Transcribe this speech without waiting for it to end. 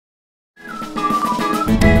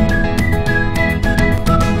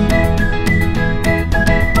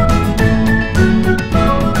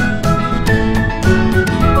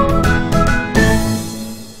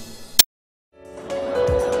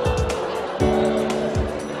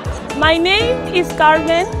My name is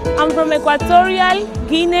Carmen. I'm from Equatorial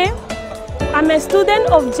Guinea. I'm a student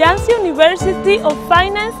of Jiangxi University of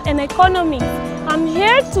Finance and Economics. I'm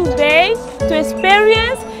here today to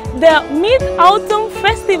experience the Mid-Autumn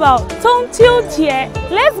Festival, 中秋节.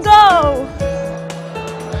 Let's go!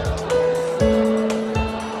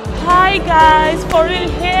 Hi guys, for real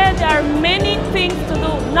here there are many things to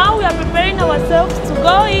do. Now we are preparing ourselves to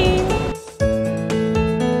go in.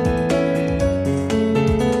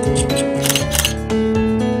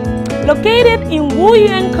 Located in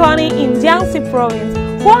Huangling County in Jiangxi province,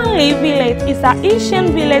 Huangling Village is an ancient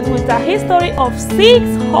village with a history of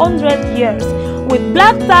 600 years, with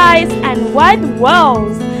black ties and white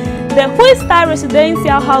walls. The Huista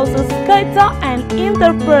residential houses cater and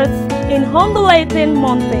interprets in undulating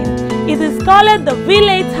mountains. It is called the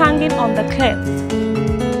village hanging on the cliffs.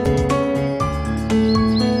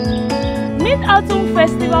 Mid-Autumn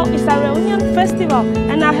Festival is a reunion festival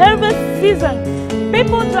and a harvest season.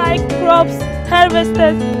 People dry crops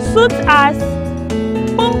harvested such as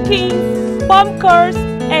pumpkins, pumpkins,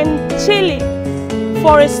 and chili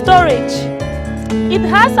for storage. It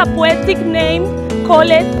has a poetic name called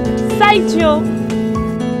Saijo.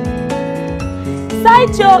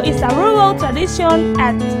 Saijo is a rural tradition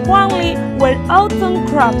at Huangling where autumn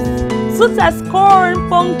crops such as corn,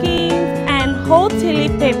 pumpkins, and whole chili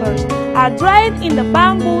peppers are dried in the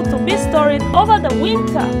bamboo to be stored over the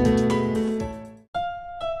winter.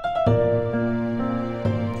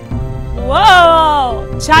 Whoa!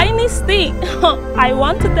 Chinese tea! I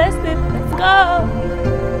want to test it. Let's go!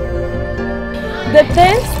 The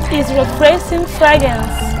taste is refreshing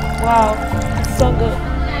fragrance. Wow, it's so good.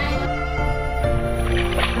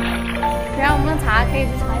 然后我们的茶可以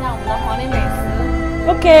去尝一下我们的黄鹂美食。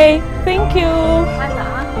 Okay, thank you. 慢点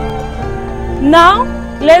啊。 Now,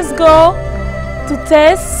 let's go to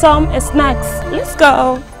taste some snacks. Let's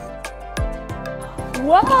go.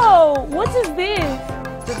 Wow, what is this?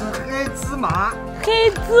 这是黑芝麻。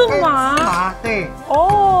黑芝麻。对。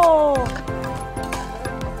哦。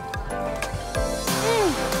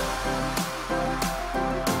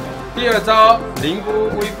第二招凌波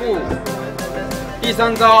微步，第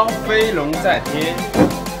三招飞龙在天，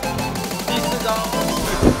第四招。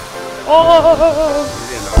哦。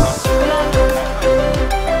有点难啊。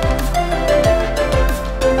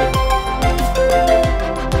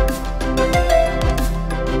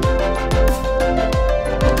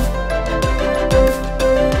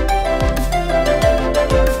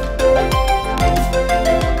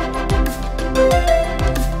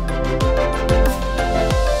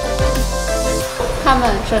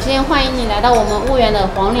 Carmen，首先欢迎你来到我们婺源的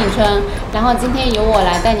黄岭村，然后今天由我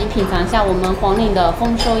来带你品尝一下我们黄岭的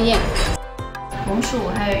丰收宴。红薯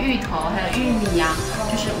还有芋头还有玉米呀，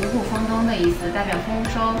就是五谷丰登的意思，代表丰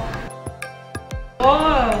收。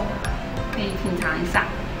哦，可以品尝一下。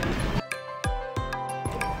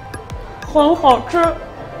很好吃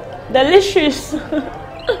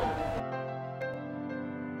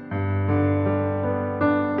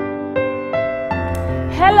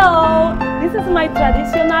 ，delicious。Hello, this is my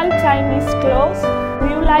traditional Chinese clothes. Do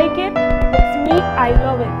you like it? It's me, I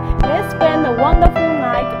love it. Let's spend a wonderful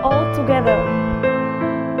night all together.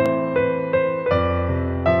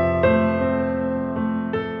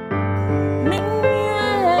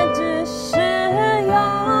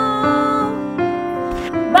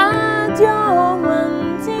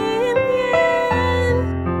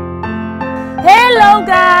 Hello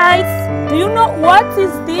guys, do you know what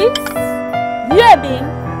is this? 月饼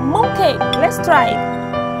mooncake. Let's try it.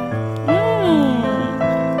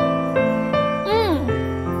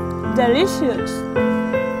 Delicious.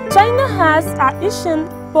 China has an ancient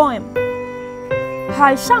poem.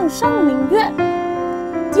 海上生明月，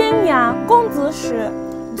天涯公子时。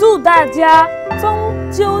祝大家中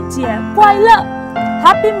秋节快乐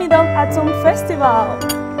 ！Happy Mid-Autumn Festival!